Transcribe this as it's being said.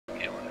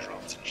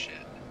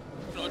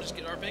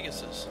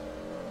Vegas is.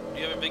 Do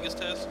you have a Vegas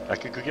test? I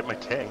could go get my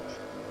tank.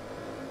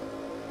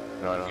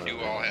 No, I don't. We do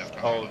all have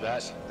to. Oh,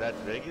 that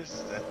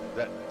Vegas?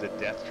 That the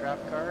death trap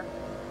car?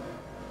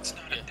 It's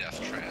not a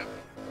death trap.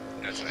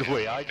 That's The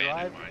way I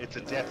drive, it's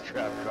a death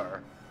trap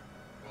car.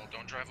 Well,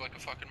 don't drive like a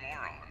fucking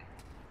moron.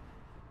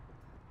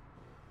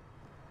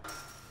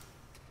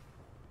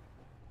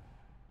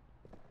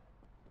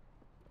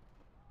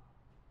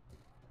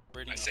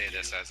 I say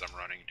this as I'm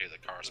running to the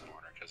car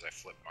spawner because I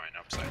flipped mine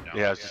upside down.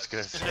 Yeah, I was just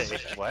gonna say,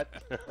 what?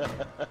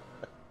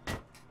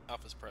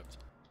 Alpha's prepped.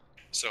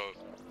 So,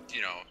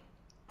 you know,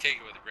 take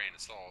it with a grain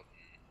of salt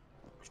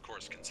and, of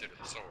course, consider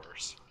the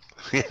source.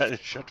 Yeah,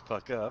 shut the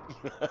fuck up.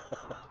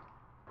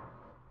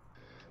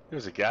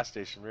 There's a gas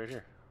station right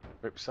here,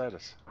 right beside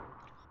us.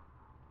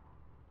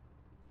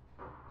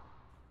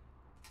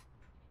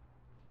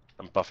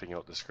 I'm buffing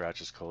out the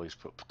scratches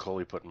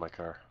Coley put in my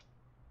car.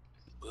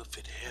 Buff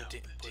it out.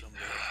 Didn't put them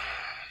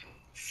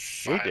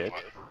We did.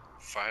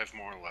 5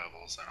 more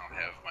levels, and I'll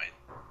have my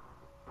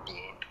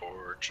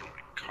blowtorch and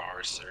my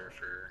car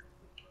surfer.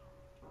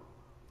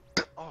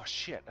 Oh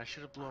shit, I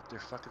should have blown up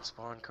their fucking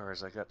spawn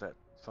cars. I got that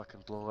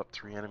fucking blow up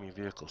 3 enemy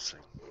vehicles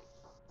thing.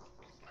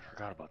 I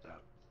forgot about that.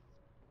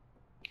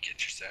 Get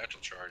your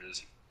satchel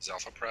charges. Is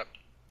Alpha prepped?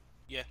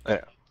 Yeah.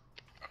 Yeah.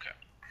 Okay.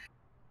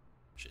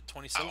 Shit,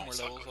 27 more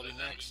levels, I'll be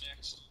next.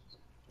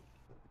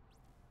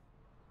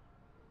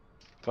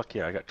 Fuck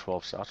yeah, I got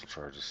 12 satchel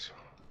charges.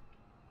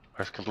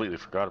 I completely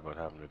forgot about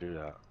having to do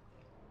that.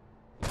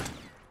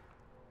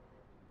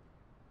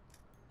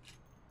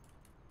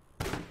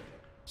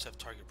 Let's have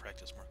target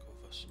practice,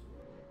 Markovas.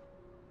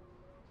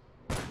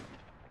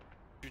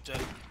 Shoot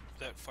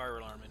that fire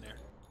alarm in there.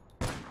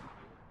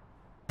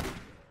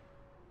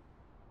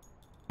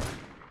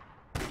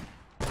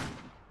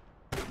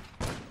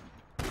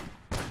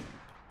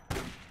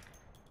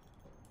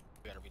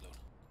 We gotta reload.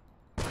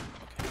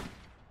 Okay.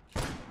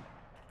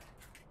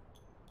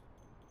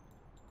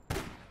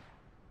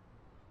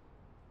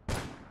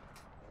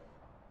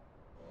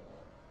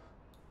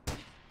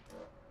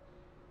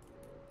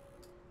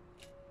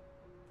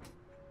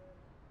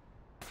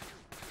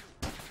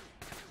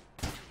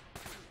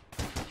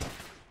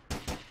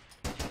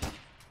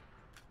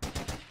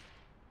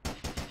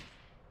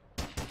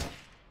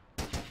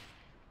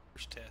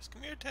 Taz.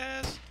 Come here,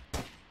 Taz.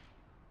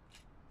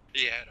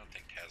 Yeah, I don't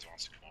think Taz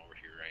wants to come over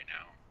here right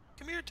now.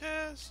 Come here,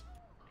 Taz.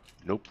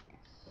 Nope.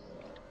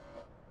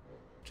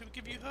 Should we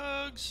give you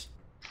hugs?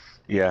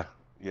 Yeah,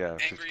 yeah.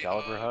 Angry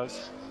Caliber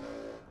hugs.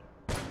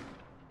 hugs.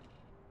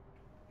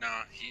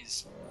 Nah,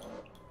 he's...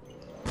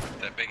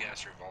 That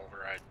big-ass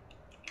revolver, I'd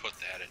put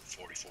that at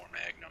 44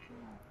 Magnum.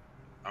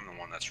 I'm the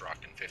one that's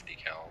rocking 50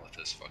 cal with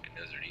this fucking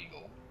Desert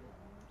Eagle.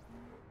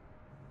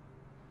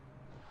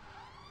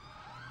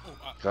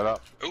 Oh, Shut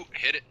up. Oh,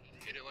 hit it.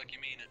 Hit it like you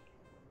mean it.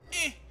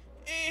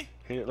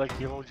 Hit it like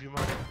you owed you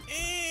money.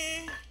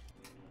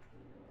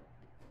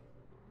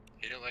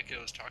 Hit it like it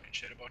was talking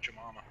shit about your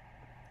mama.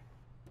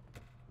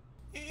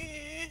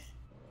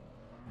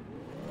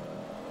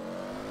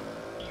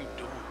 What you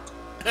doing?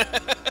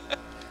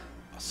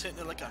 I was hitting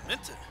it like I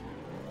meant it.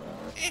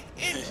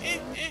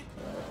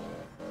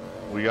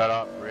 We got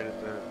up right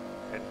at the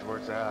heading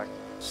towards the hack.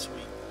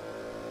 Sweet.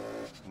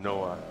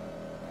 Noah.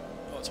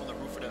 Oh, it's on the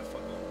roof of that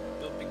fucking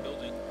big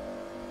building.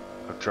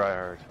 I'll try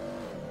hard.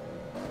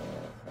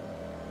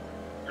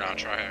 You're not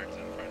tryhards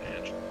in front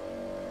edge.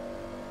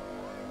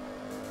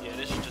 Yeah,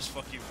 this should just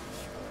fuck you.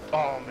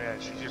 Oh man,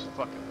 she just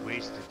fucking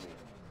wasted me.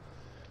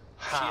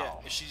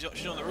 How? She's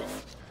on the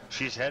roof?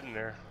 She's heading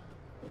there.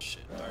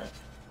 Shit, alright.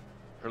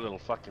 Her little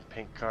fucking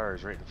pink car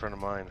is right in front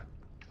of mine.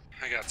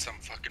 I got some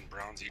fucking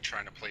Brownsy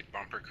trying to play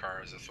bumper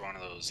cars with one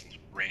of those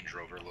Range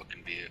Rover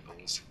looking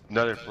vehicles.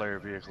 Another player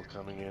vehicle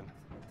coming in.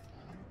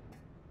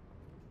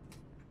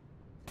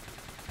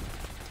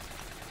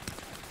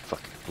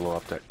 Fucking blow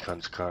up that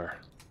cunt's car.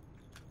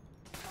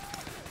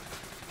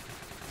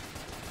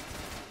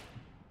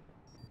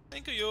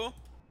 Thank you.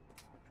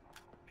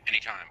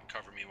 Anytime,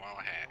 cover me while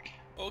I hack.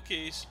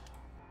 Okays.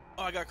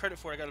 Oh, I got credit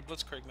for it. I got a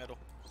Blitzkrieg medal.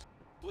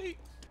 Sweet.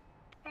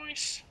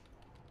 Nice.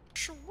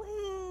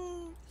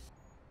 Shrew.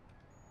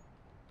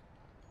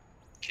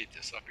 Keep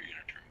this up or you're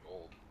gonna turn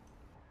gold.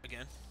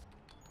 Again.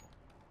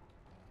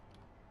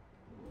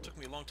 Took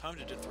me a long time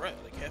to do threat,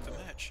 like half a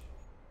match.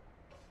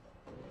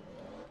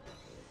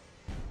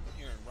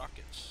 Here in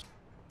rockets.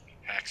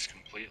 Hack's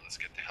complete, let's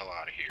get the hell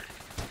out of here.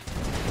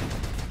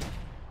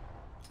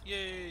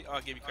 Yay! Oh,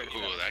 I gave you credit. Ooh,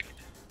 that...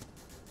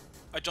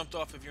 I jumped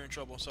off if you're in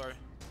trouble, sorry.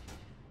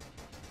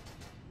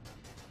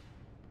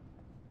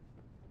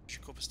 Is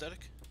your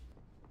copacetic?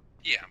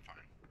 Yeah, I'm fine.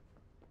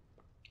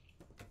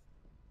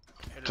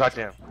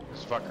 Goddamn,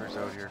 this fucker's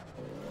out here.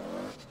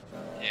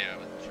 Yeah,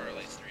 but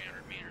Charlie's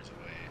 300 meters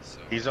away, so...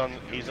 He's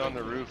on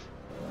the roof.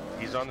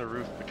 He's on the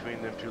roof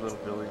between them two little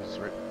buildings.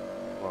 Right.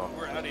 Well,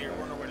 We're out of here.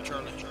 We're on our way to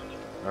Charlie.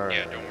 alright.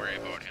 Yeah, don't worry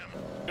about him.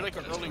 You're like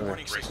an early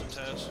warning system,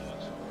 Taz.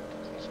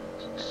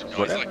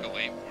 No, he's like a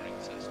late warning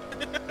system.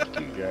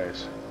 You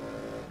guys.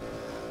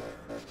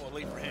 Well,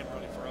 late for him,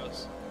 early for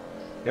us.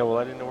 Yeah, well,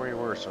 I didn't know where you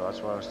were, so that's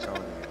why I was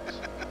telling you guys.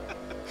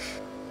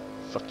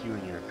 fuck you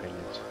and your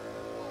opinions.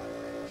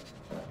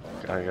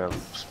 I gotta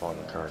spawn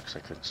the car because I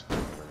couldn't spawn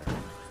over there.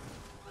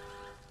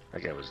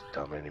 That guy was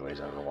dumb anyways,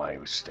 I don't know why he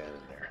was standing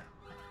there.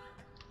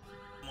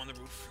 I'm on the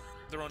roof.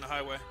 They're on the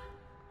highway.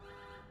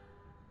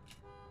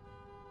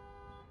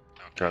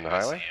 Okay, They're on the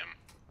I highway? See him.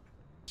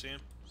 See him?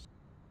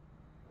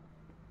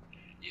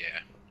 Yeah.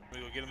 We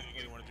go get him. Or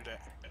do you want to do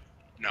that?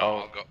 No,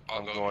 Oh,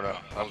 I'll go. Going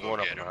up. I'll I'm go going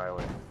up get on him. the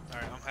highway. All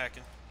right, I'm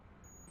hacking.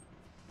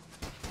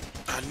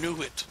 I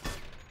knew it.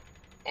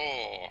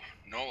 Oh,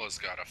 Nola's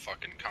got a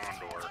fucking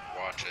condor.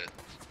 Watch it.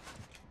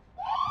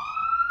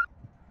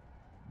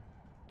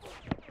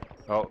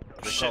 Oh,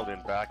 they Shit. called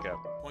in backup.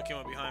 One came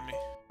up behind me.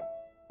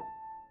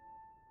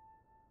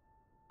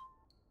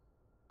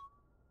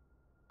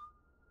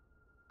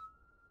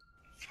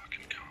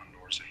 Fucking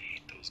condors. I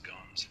hate those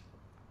guns.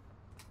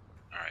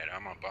 Alright,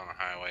 I'm up on the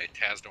highway.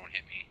 Taz, don't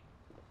hit me.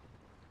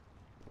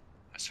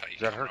 I saw you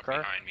Is that coming her up car?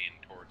 behind me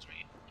and towards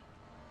me.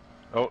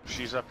 Oh,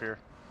 she's up here.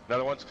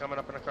 Another one's coming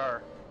up in a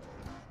car.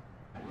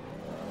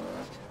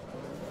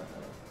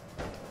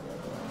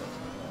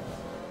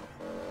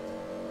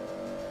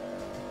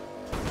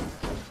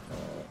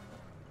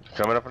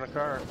 Coming up in a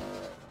car.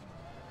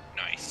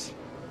 Nice.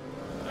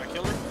 Did I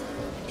kill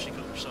her? She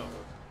killed herself.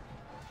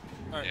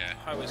 All right, Yeah,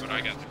 highway's but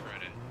clear. I got the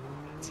credit.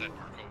 It said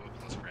Markova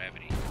plus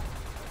gravity.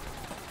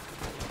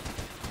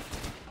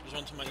 There's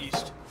one to my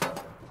east.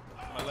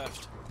 My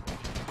left.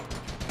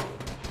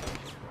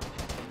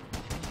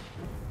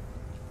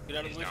 Get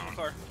out of He's the way from down.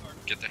 the car.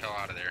 Get the hell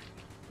out of there.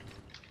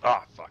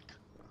 Ah, fuck.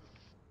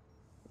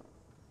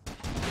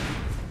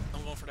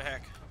 I'm going for the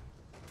hack.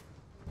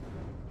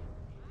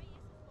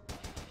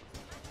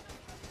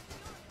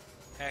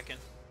 Hacking.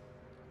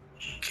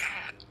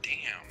 God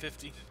damn.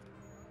 50.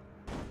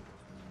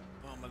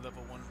 Oh, my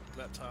level 1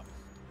 laptop.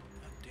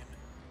 God damn it.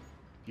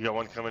 You got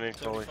one coming in,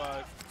 Chloe.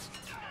 75.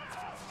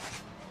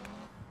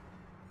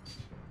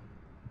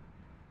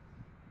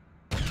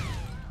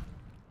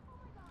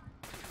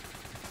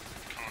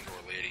 Condor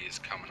lady is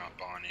coming up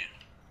on you.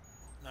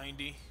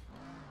 90.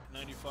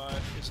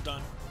 95. It's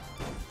done.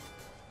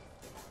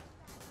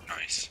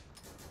 Nice.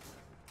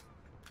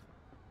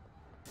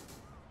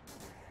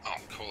 Oh,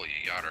 cool,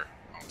 you got her.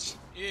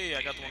 Yeah,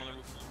 I got the one on the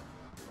roof.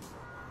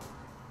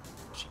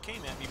 She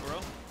came at me, bro.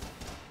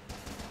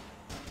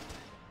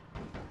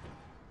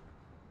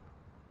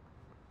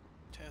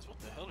 Taz, what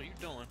the hell are you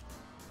doing?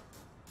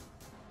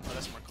 Oh,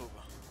 that's Markova.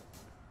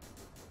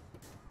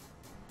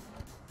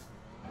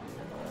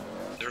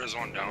 There was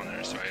one down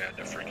there, so I had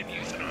to freaking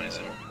euthanize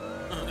him.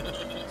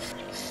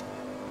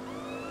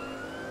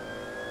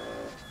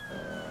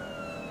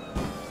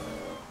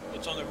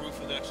 It's on the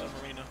roof of the exit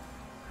marina.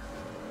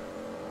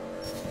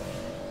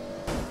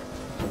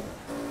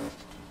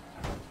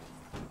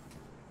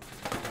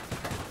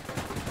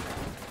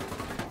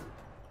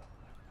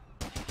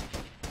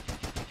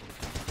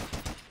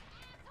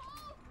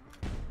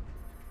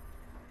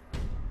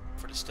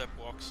 For the step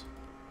walks.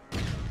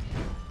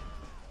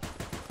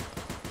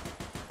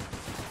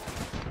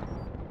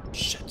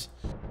 Shit.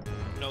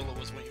 Nola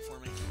was waiting for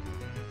me.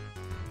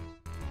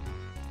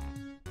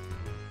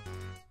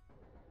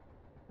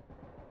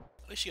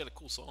 At least she got a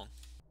cool song.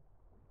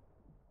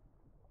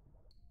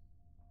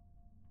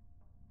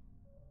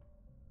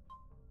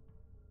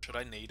 Should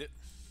I nade it?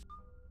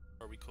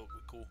 Or are we cool?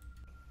 We cool?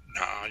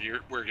 Nah,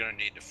 we're gonna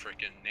need the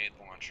freaking nade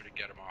launcher to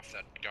get him off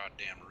that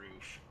goddamn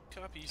roof.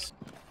 Copies.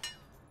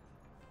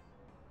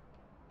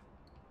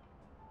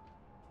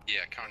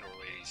 Yeah, Condor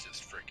Lady's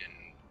just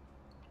freaking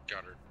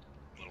got her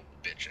little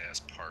bitch ass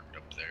parked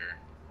up there.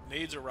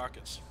 Nades or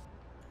rockets?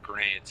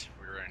 Grenades.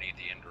 We're gonna need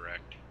the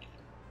indirect.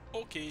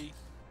 Okay.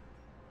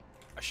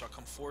 I shall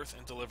come forth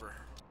and deliver.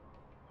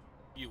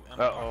 You, Emma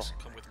Box,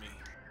 come with me.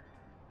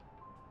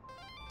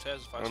 Taz,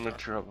 5 I'm in star.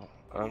 trouble.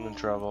 I'm in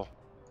trouble.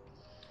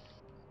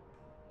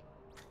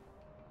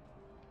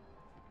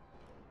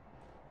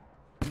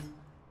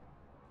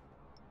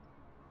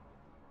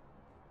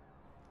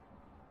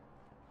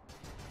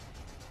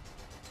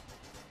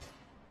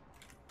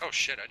 Oh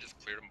shit, I just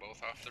cleared them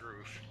both off the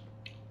roof.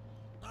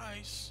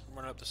 Nice. I'm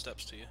running up the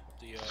steps to you.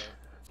 The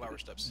flower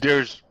steps.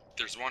 There's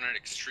One at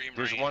extreme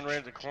there's range. one right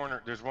in the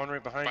corner. There's one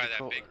right behind by you,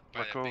 that big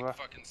Markova.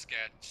 fucking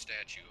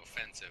statue.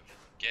 Offensive.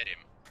 Get him.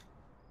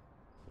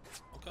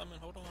 I'm coming.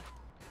 Hold on.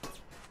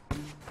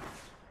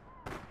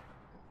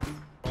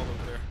 All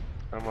over there.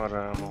 I'm out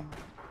of ammo.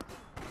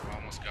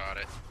 Almost got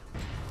it.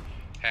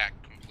 Hack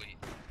complete.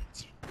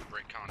 Let's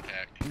break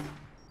contact.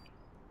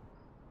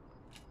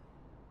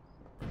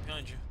 Right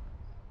behind you.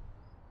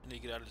 I need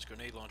to get out of this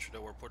grenade launcher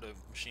though, or put a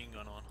machine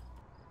gun on.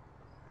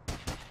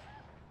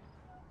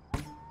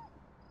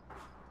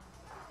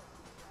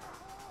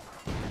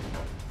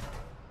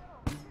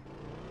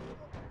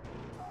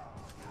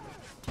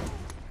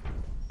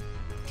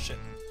 Shit.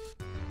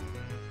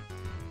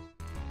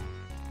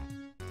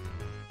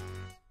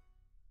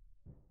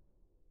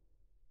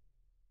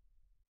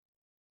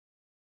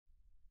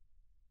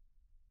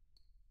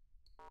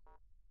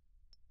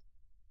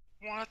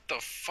 What the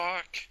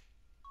fuck?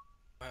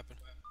 What happened?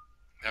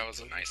 That was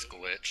a nice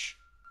glitch.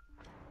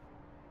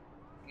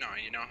 No,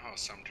 you know how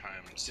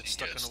sometimes Get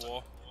stuck in a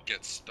wall.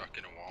 Get stuck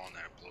in a wall and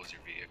then it blows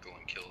your vehicle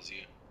and kills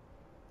you?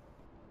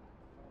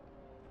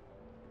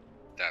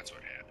 That's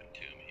what happened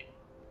to me.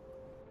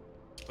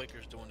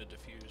 Spiker's doing the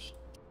defuse.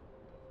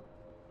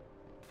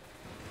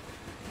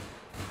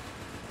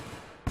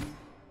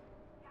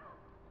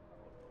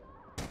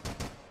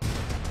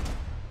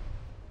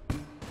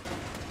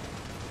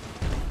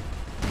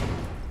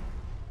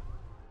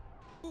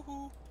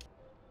 Woohoo!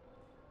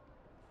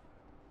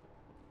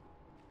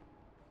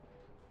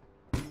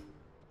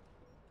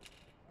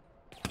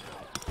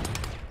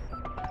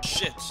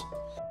 Shit!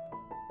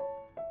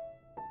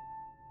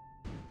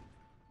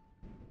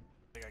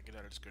 I gotta get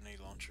out of this grenade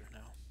launcher now.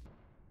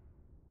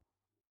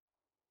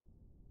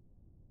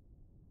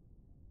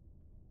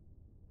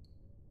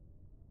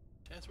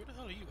 Taz, where the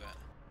hell are you at?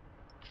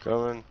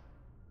 Coming. What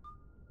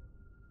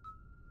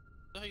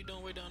the hell you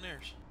doing way down there?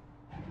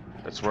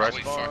 That's where I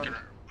spawned.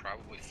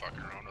 Probably fucking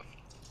around with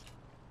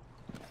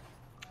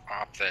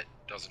op that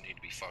doesn't need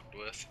to be fucked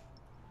with.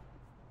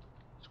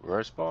 That's where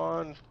I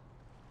spawned.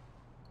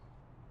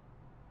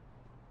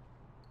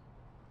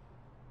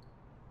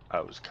 I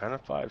was kind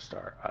of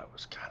 5-star. I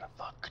was kind of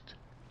fucked.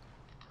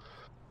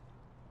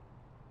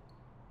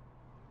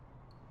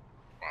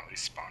 Wow,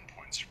 these spawn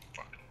points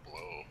fucking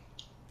blow.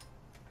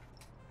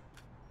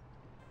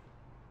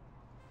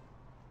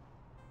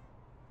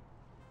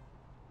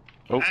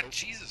 Oh. Ah,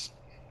 Jesus.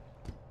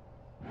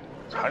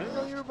 How did you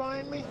know you were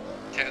behind me?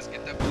 Taz,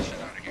 get that bullshit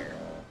out of here.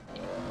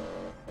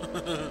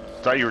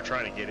 Thought you were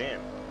trying to get in.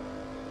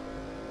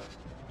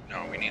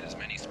 No, we need as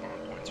many spawn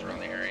points around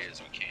the area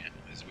as we can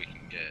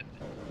get.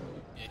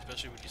 Yeah,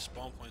 especially with these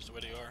spawn points the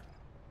way they are.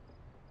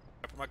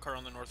 I put my car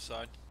on the north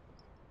side.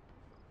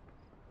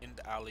 In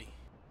the alley.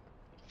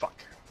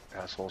 Fuck.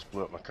 Assholes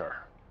blew up my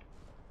car.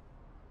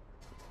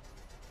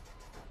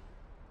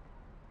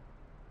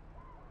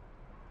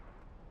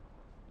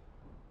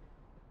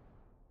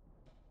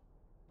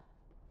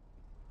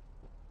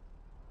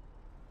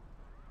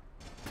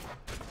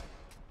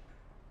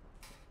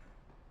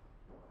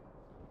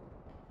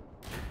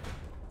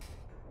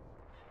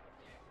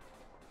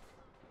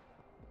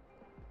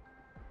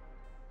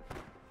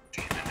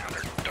 Damn it, now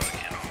they're dug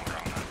in all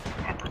around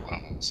the upper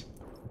levels.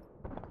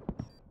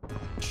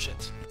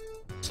 Shit.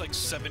 It's like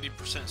 70%,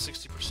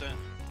 60%.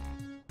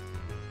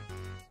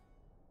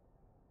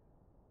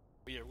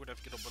 But yeah, we're gonna have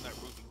to get up on that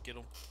roof and get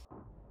them.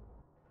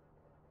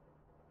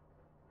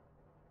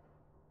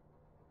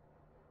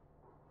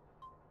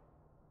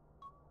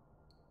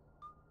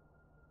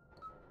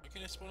 Why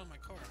can't I spawn on my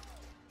car?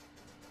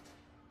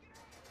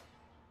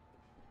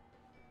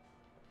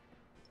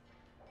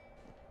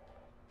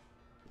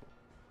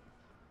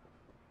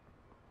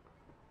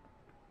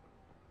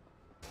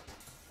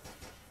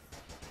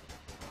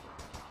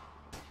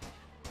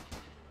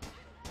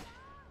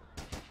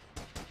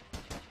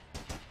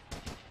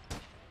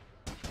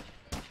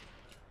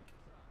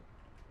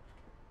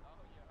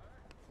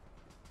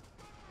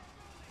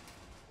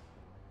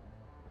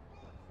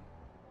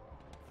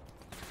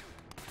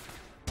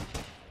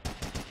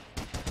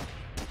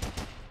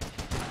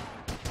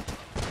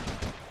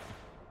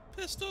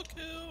 Pistol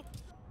kill!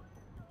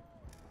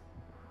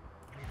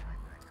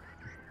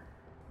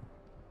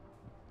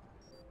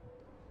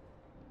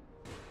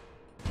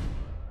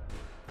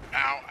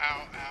 Ow,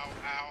 ow, ow,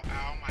 ow,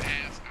 ow, my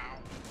ass, ow,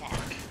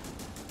 fuck.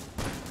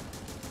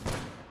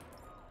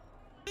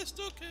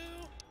 Pistol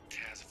kill!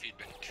 Taz, if you'd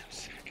been 2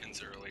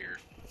 seconds earlier,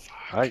 fuck.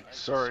 Hi,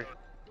 sorry.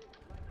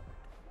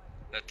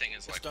 That thing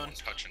is like done. one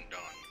touch and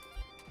done.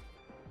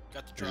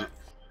 Got the drop.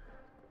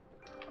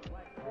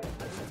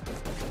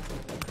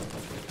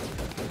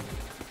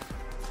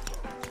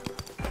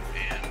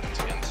 And once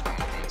again, spawn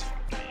points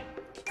fuck me.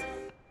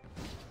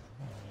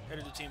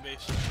 Headed to team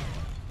base.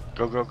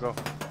 Go, go, go.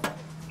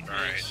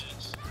 Alright.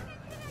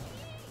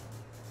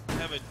 I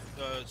have a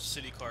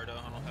city car though,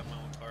 I don't have my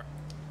own car.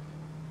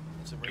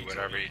 It's a Do raid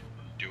whatever zone.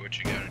 do what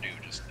you gotta do,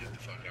 just get the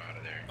fuck out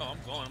of there. Oh, I'm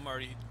going. I'm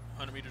already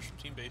 100 meters from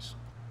team base.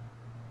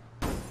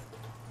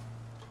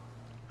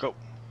 Go.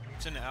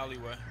 It's in the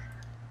alleyway.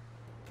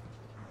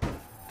 God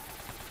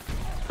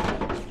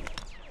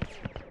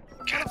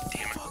damn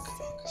it.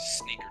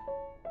 Sneaker.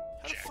 How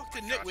the Jack fuck my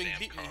did Nitwing goddamn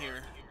beat me car.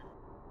 here?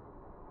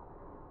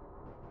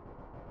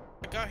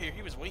 I got here,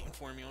 he was waiting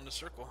for me on the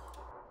circle.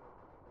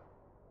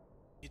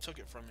 He took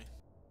it from me.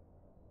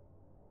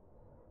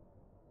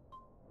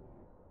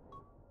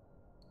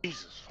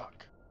 Jesus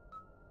fuck.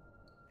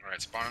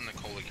 Alright, spawn in the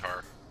Coley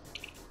car.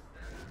 He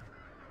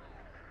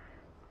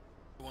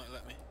won't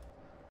let me.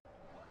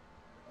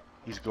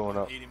 He's going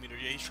up. 80 meters.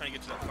 Yeah, he's trying to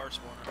get to that car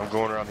spawner. I'm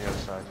going around the other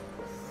side.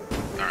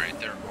 Alright,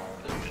 they're all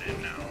coming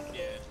in now.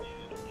 Yeah.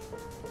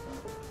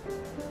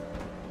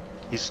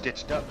 He's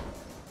stitched up.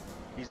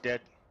 He's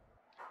dead.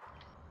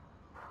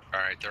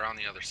 Alright, they're on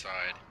the other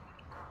side.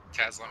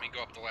 Taz, let me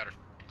go up the ladder.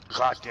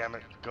 God damn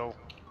it. Go.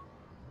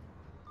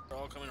 They're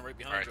all coming right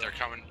behind Alright, you.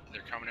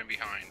 they're coming in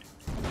behind.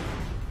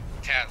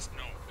 Taz,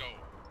 no, go.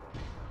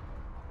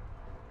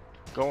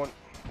 Going.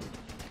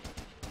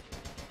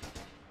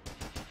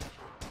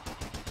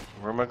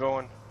 Where am I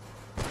going?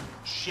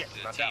 Shit,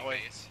 The not team that way.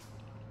 base.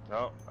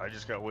 No, I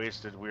just got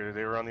wasted.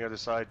 They were on the other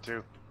side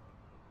too.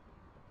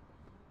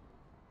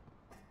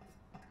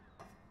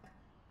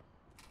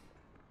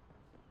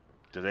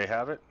 Do they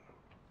have it?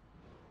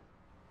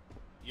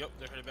 Yep,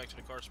 they're headed back to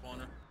the car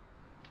spawner.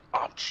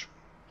 Ouch.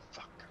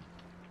 Fuck.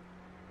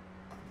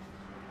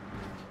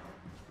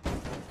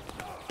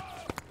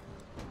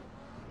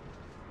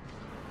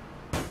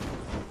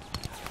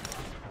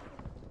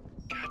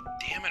 God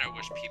damn it! I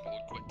wish people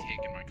would quit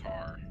taking my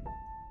car.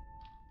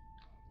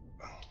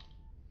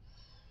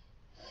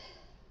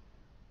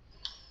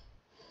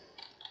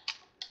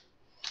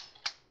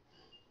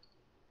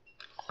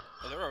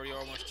 Oh, they're already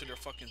almost to their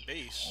fucking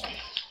base.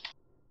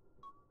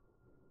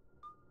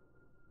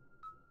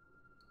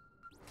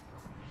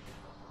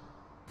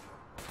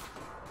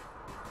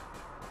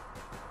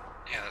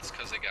 Yeah, that's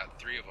because they got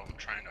 3 of them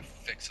trying to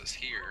fix us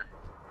here.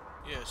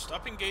 Yeah,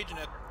 stop engaging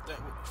that.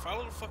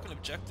 Follow the fucking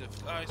objective,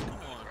 guys. Come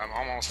on.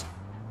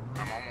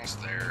 I'm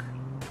almost there.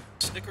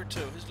 Snicker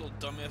too. His little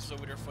dumbass is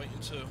over there fighting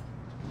too.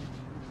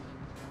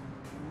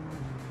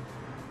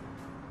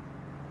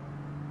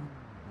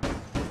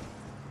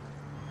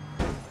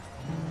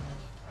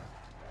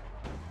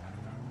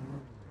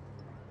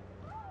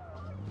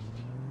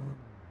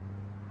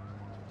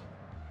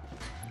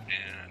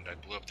 And I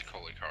blew up the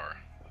Coley car.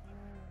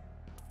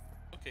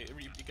 Okay,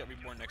 you got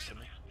reborn next to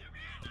me.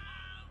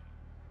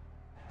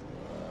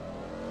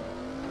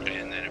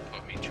 And then it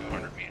put me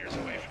 200 meters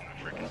away from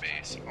the freaking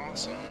base.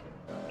 Awesome.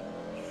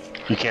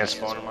 You can't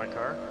spawn in my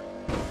car?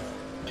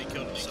 He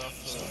killed himself.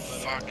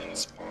 Fucking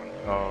spawn.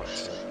 Oh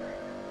shit.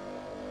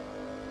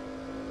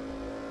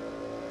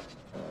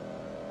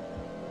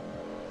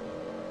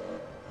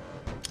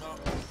 Oh,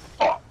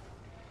 Oh!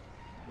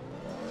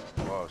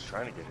 Well, I was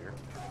trying to get here.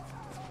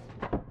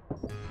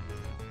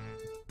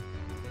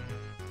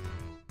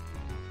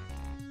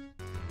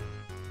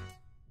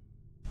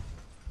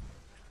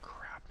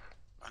 Crap.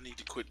 I need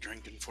to quit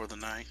drinking for the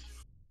night.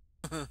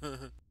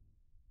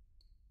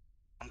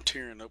 I'm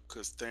tearing up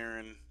because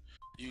Theron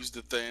used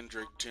the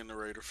Thandrick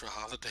generator for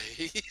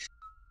holiday.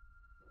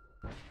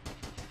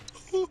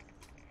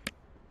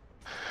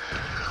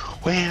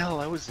 Well,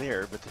 I was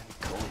there, but then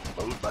Cole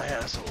mowed my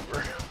ass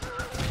over.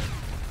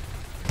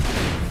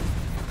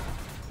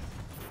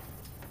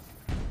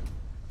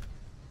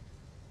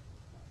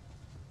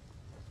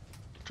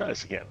 Try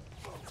this again.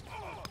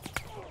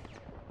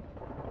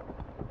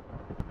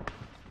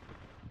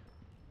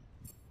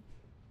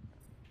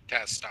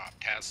 Taz, stop.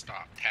 Taz,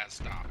 stop. Taz,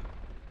 stop.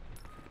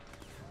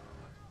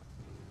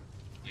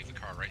 Leave the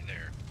car right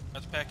there.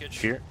 that's package.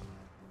 Here.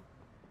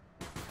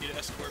 Need an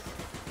escort.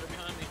 They're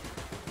behind me.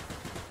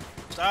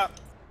 Stop.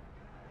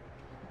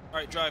 All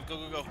right, drive. Go,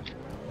 go, go.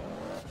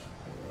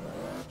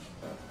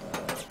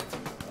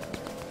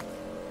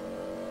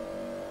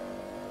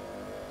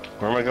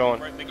 Where am I going?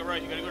 Right, make a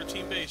right. You gotta go to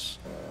team base.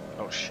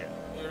 Oh shit.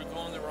 You're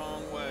going the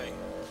wrong way.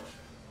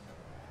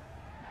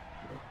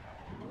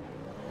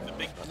 The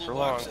big Not blue for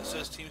box long. that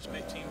says team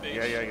base.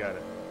 Yeah, I got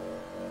it.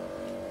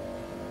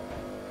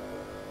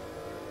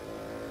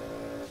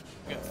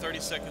 We got 30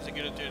 seconds to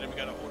get it there, then we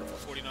got to hold it for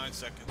 49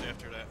 seconds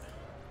after that.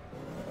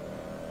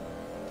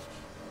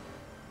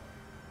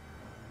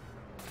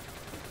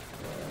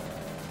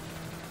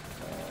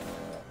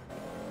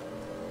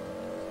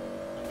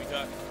 And we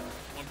got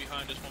one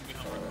behind us, one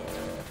behind our coach.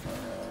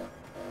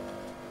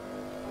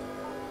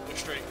 Go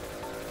straight.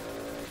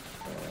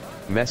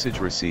 Message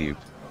received.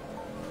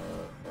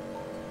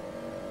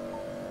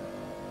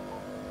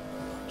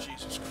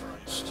 Jesus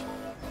Christ.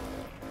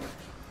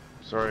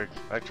 Sorry,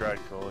 I tried,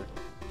 Coley.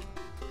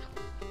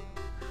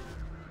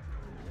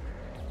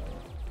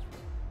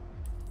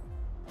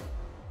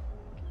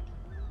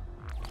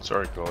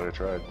 Sorry, Coley, I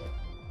tried.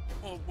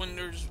 Well, when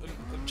there's an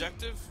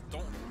objective,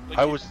 don't. Like,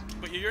 I was-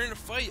 But you're in a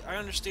fight. I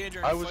understand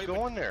you're in a I fight. was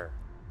going there.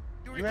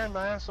 You were- You ran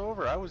my ass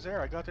over. I was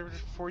there. I got there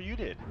just before you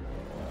did.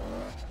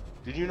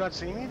 Did you not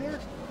see me there?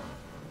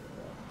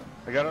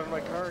 I got out of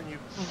my car and you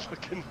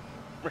fucking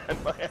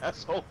ran my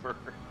ass over.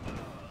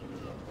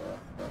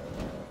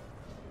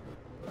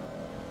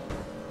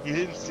 You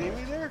didn't see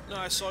me there? No,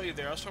 I saw you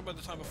there. I was talking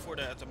about the time before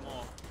that at the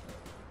mall.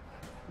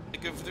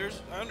 Like, if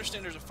there's, I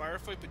understand there's a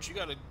firefight, but you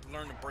gotta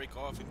learn to break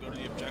off and go to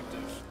the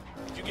objectives.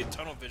 You get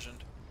tunnel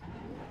visioned.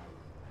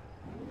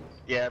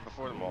 Yeah,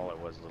 before the mall it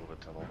was a little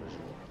bit tunnel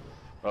vision.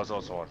 I was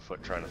also on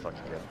foot trying to fucking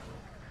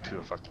get to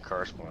a fucking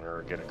car spawner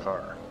or get a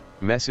car.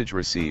 Message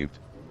received.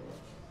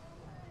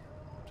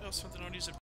 Tell something on these